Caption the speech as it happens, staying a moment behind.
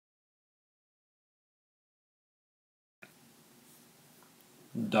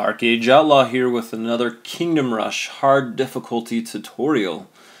Dark Age Outlaw here with another Kingdom Rush hard difficulty tutorial.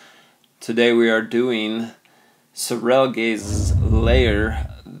 Today we are doing Sarelgaz's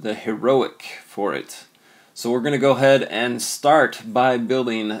Lair, the heroic for it. So we're going to go ahead and start by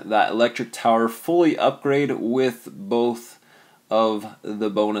building that electric tower fully upgrade with both of the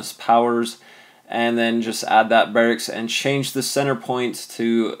bonus powers, and then just add that barracks and change the center point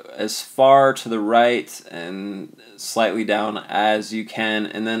to as far to the right and slightly down as you can,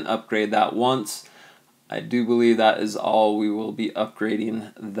 and then upgrade that once. I do believe that is all we will be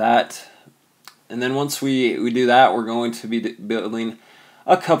upgrading that. And then once we do that, we're going to be building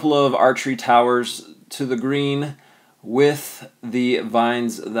a couple of archery towers to the green with the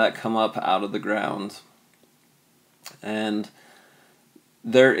vines that come up out of the ground. And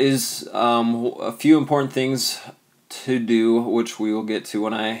there is a few important things to do, which we will get to.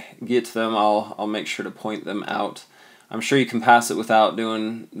 When I get to them, I'll make sure to point them out. I'm sure you can pass it without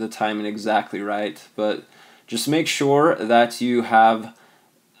doing the timing exactly right, but just make sure that you have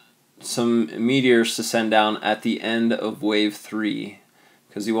some meteors to send down at the end of wave 3,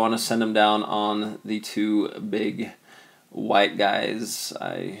 because you want to send them down on the two big white guys.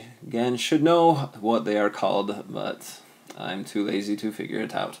 I, again, should know what they are called, but I'm too lazy to figure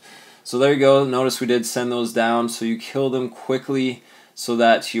it out. So there you go. Notice we did send those down, so you kill them quickly so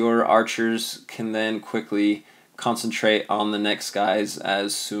that your archers can then quickly concentrate on the next guys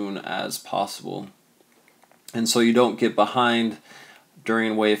as soon as possible. And so you don't get behind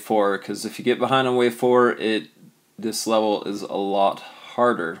during wave 4, because if you get behind on wave 4, this level is a lot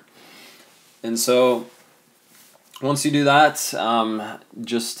harder. And so once you do that,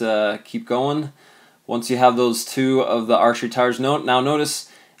 just keep going. Once you have those two of the archery towers, now notice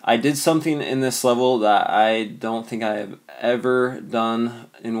I did something in this level that I don't think I have ever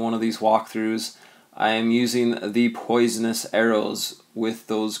done in one of these walkthroughs. I am using the poisonous arrows with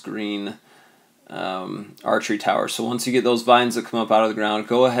those green archery towers. So once you get those vines that come up out of the ground,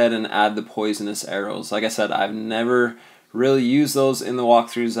 go ahead and add the poisonous arrows. Like I said, I've never really used those in the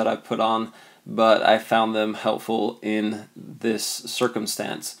walkthroughs that I've put on, but I found them helpful in this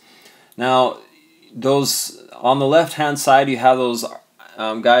circumstance. Now, those on the left hand side, you have those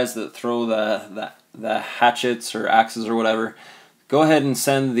guys that throw the hatchets or axes or whatever. Go ahead and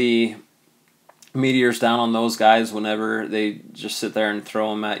send the meteors down on those guys whenever they just sit there and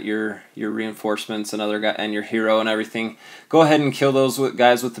throw them at your reinforcements and other guy and your hero and everything. Go ahead and kill those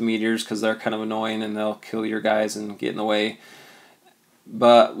guys with the meteors, because they're kind of annoying and they'll kill your guys and get in the way.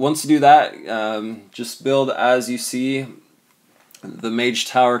 But once you do that, just build as you see. The mage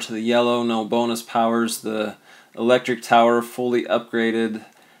tower to the yellow, no bonus powers. The electric tower fully upgraded.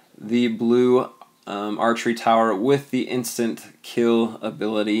 The blue archery tower with the instant kill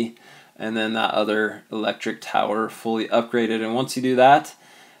ability. And then that other electric tower fully upgraded. And once you do that,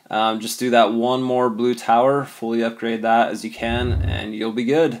 just do that one more blue tower, fully upgrade that as you can, and you'll be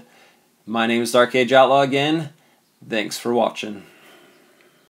good. My name is Dark Age Outlaw again. Thanks for watching.